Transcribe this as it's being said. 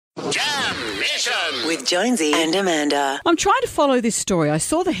Nation with Jonesy and Amanda. I'm trying to follow this story. I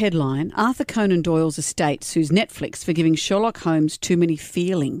saw the headline, Arthur Conan Doyle's estate sues Netflix for giving Sherlock Holmes too many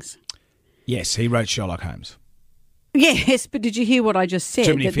feelings. Yes, he wrote Sherlock Holmes. Yes, but did you hear what I just said?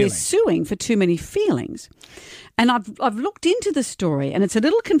 Too many that feelings. They're suing for too many feelings. And I've looked into the story and it's a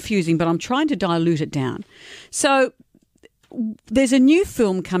little confusing, but I'm trying to dilute it down. So there's a new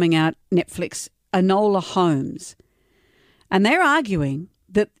film coming out, Netflix, Enola Holmes. And they're arguing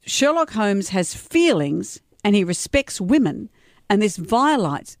that Sherlock Holmes has feelings and he respects women, and this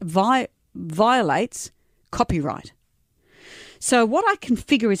violates copyright. So what I can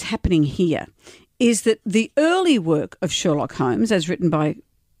figure is happening here is that the early work of Sherlock Holmes, as written by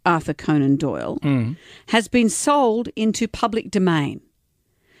Arthur Conan Doyle, has been sold into public domain.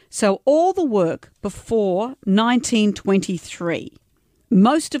 So all the work before 1923,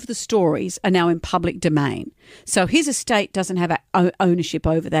 most of the stories are now in public domain. So his estate doesn't have ownership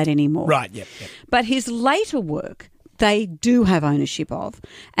over that anymore. Right, yep. But his later work, they do have ownership of.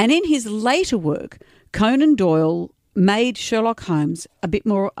 And in his later work, Conan Doyle made Sherlock Holmes a bit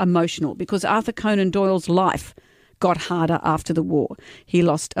more emotional because Arthur Conan Doyle's life got harder after the war. He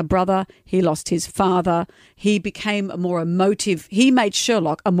lost a brother, he lost his father, he became a more emotive, he made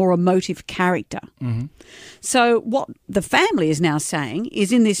Sherlock a more emotive character. Mm-hmm. So what the family is now saying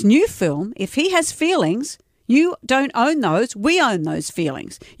is in this new film, if he has feelings, you don't own those, we own those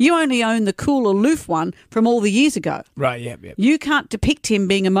feelings. You only own the cool, aloof one from all the years ago. Right, yep. You can't depict him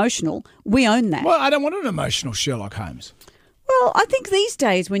being emotional. We own that. Well, I don't want an emotional Sherlock Holmes. Well, I think these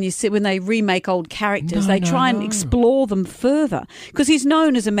days when they remake old characters, they try and explore them further because he's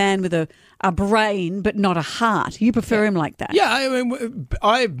known as a man with a brain but not a heart. You prefer him like that? Yeah, I mean,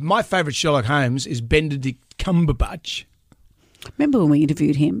 my favourite Sherlock Holmes is Benedict Cumberbatch. Remember when we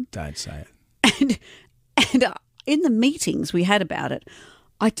interviewed him? Don't say it. And in the meetings we had about it,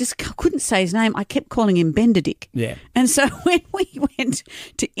 I just couldn't say his name. I kept calling him Benedict. Yeah. And so when we went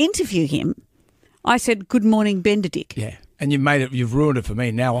to interview him, I said, "Good morning, Benedict." Yeah. And you've ruined it for me.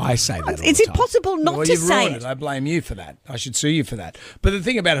 Now I say that all the Is it time. possible not to you've say ruined it? I blame you for that. I should sue you for that. But the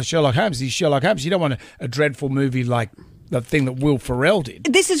thing about a Sherlock Holmes, he's Sherlock Holmes. You don't want a dreadful movie like the thing that Will Ferrell did.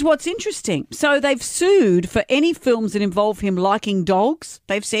 This is what's interesting. So they've sued for any films that involve him liking dogs,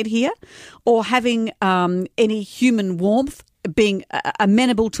 they've said here, or having any human warmth, being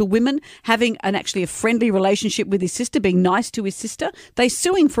amenable to women, having actually a friendly relationship with his sister, being nice to his sister. They're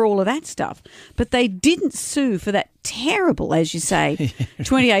suing for all of that stuff. But they didn't sue for that terrible, as you say,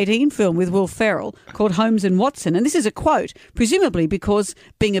 2018 film with Will Ferrell called Holmes and Watson. And this is a quote, presumably because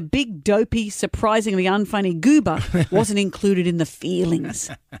being a big, dopey, surprisingly unfunny goober wasn't included in the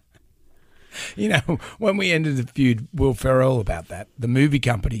feelings. You know, when we ended the feud, Will Ferrell about that, the movie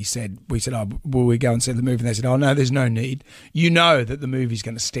company said, "Oh, will we go and see the movie?" And they said, "Oh, no, there's no need. You know that the movie's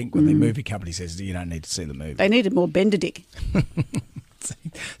going to stink when the movie company says you don't need to see the movie." They needed more Benedict.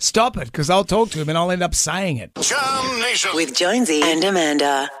 Stop it, because I'll talk to him and I'll end up saying it. Charm Nation With Jonesy and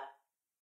Amanda.